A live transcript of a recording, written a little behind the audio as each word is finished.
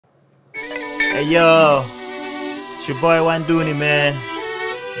Hey yo, it's your boy Wanduni, man.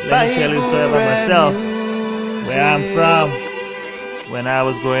 Let me tell you a story about myself, where I'm from, when I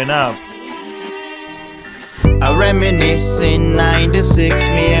was growing up. I reminisce in 96.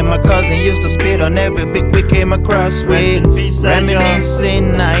 Me and my cousin used to spit on every beat we came across with. Reminisce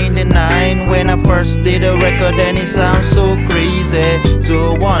in 99 when I first did a record and it sounds so crazy.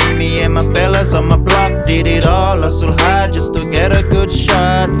 201, me and my fellas on my block did it all. Hustle hard just to get a good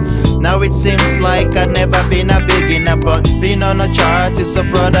shot. Now it seems like I've never been a beginner, but been on a chart is a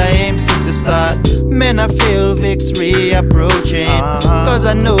brother aim since the start. Man, I feel victory approaching, cause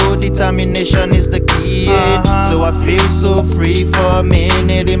I know determination is the key. So I feel so free for a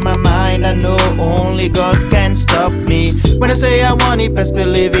minute. In my mind I know only God can stop me. When I say I want it, best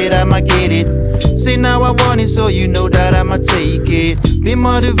believe it, I'ma get it. See now I want it, so you know that I'ma take it. Be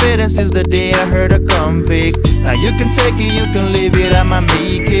motivated since the day I heard a convict. Now you can take it, you can leave it, I'ma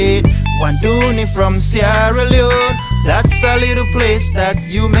make it. Wanduni from Sierra Leone, that's a little place that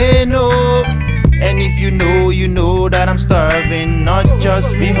you may know. And if you know, you know that I'm starving. Not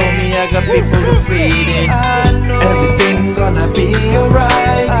just me, homie, I got people to feed in. Everything gonna be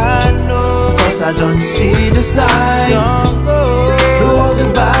alright, cause I don't see the sign. Through all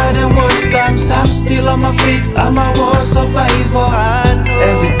the bad and worst times, I'm still on my feet, I'm a war survivor.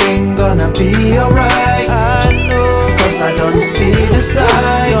 Everything gonna be alright, cause I don't see the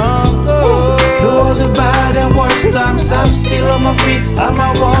sign. Through all the bad and worst times, I'm still on my feet, I'm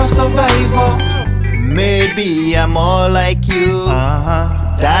a war survivor. Maybe I'm more like you.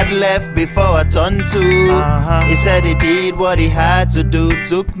 Dad left before I turned 2. He said he did what he had to do.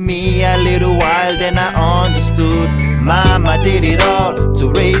 Took me a little while, then I understood. Mama did it all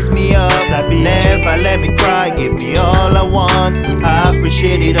to raise me up. Never let me cry, give me all I want. I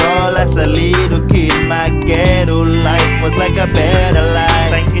appreciate it all as a little kid. My ghetto life was like a better life.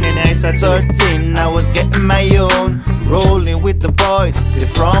 13, I was getting my own. Rolling with the boys, they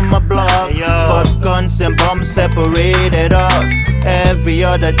from my block. But guns and bombs separated us. Every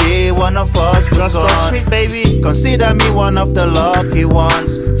other day one of us was gone. Street, baby. Consider me one of the lucky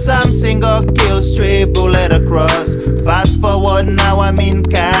ones. Some single kill, stray bullet across. Fast forward, now I'm in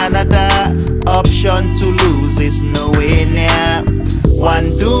Canada. Option to lose is nowhere near.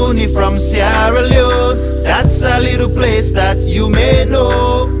 Wanduni from Sierra Leone, that's a little place that you may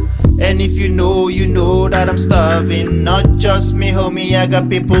know. And if you know, you know that I'm starving. Not just me, homie, I got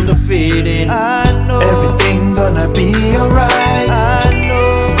people to feed in. Everything gonna be alright,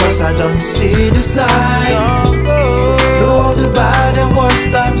 cause I don't see the sign. Through all the bad and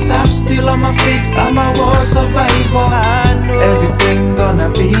worst times, I'm still on my feet, I'm a war survivor. Everything gonna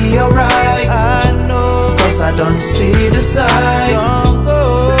be alright, cause I don't see the sign.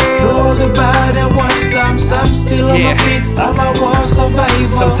 Through all the bad and worst times, I'm still on my feet, I'm a war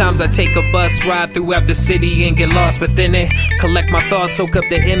survivor. Sometimes I take a bus ride throughout the city and get lost within it. Collect my thoughts, soak up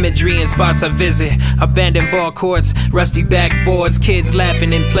the imagery and spots I visit. Abandoned ball courts, rusty backboards, kids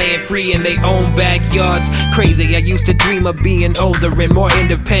laughing and playing free in their own backyards. Crazy, I used to dream of being older and more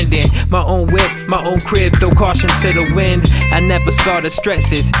independent. My own whip, my own crib, throw caution to the wind. I never saw the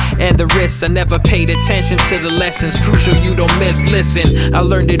stresses and the risks. I never paid attention to the lessons. Crucial you don't miss, listen. I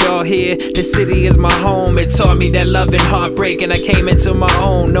learned it all here. This city is my home. It taught me that love and heartbreak, and I came into my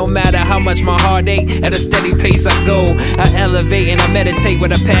own. No matter how much my heart ache, at a steady pace I go. I elevate and I meditate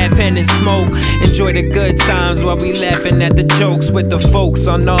with a pad, pen and smoke. Enjoy the good times while we laughing at the jokes with the folks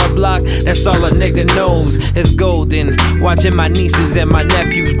on our block. That's all a nigga knows. It's golden, watching my nieces and my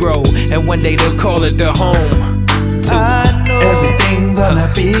nephews grow, and one day they'll call it their home. Everything gonna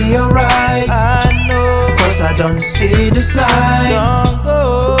be alright, cause I don't see the sign.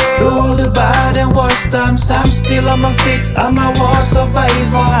 Through all the bad and worst times, I'm still on my feet, I'm a war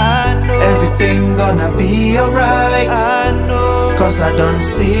survivor. Everything gonna be alright, cause I don't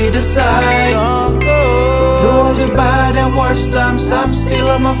see the sign. Through all the bad and worst times, I'm still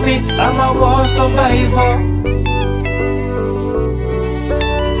on my feet, I'm a war survivor.